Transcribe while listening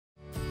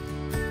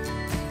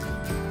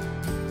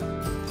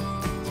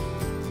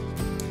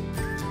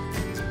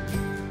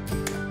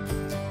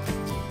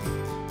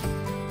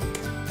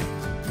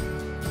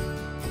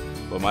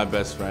But my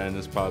best friend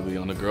is probably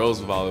on the girls'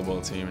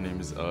 volleyball team. Her name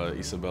is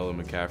Isabella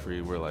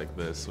McCaffrey. We're like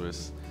this. So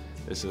it's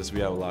just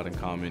we have a lot in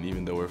common,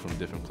 even though we're from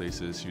different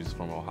places. She's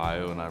from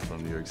Ohio and I'm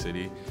from New York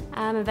City.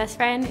 My best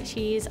friend,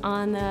 she's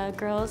on the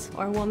girls'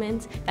 or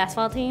women's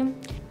basketball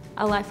team.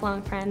 A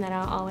lifelong friend that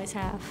I'll always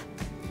have.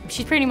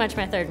 She's pretty much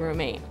my third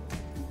roommate.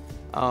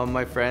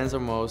 My friends are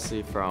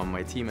mostly from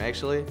my team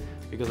actually,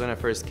 because when I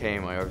first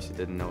came I obviously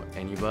didn't know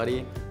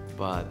anybody,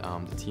 but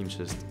the team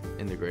just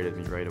integrated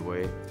me right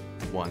away.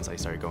 Once I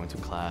started going to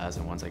class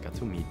and once I got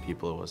to meet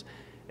people,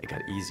 it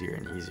got easier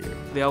and easier.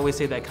 They always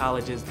say that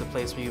college is the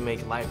place where you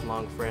make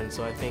lifelong friends,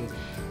 so I think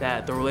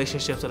that the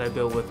relationships that I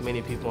build with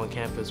many people on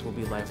campus will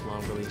be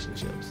lifelong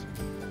relationships.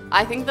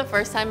 I think the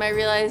first time I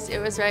realized it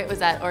was right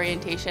was at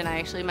orientation. I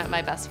actually met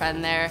my best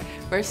friend there.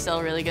 We're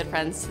still really good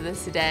friends to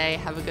this day,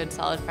 have a good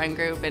solid friend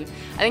group, and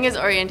I think it's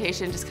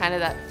orientation just kind of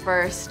that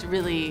first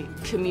really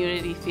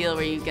community feel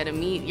where you get to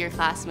meet your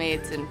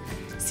classmates and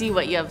see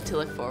what you have to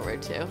look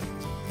forward to.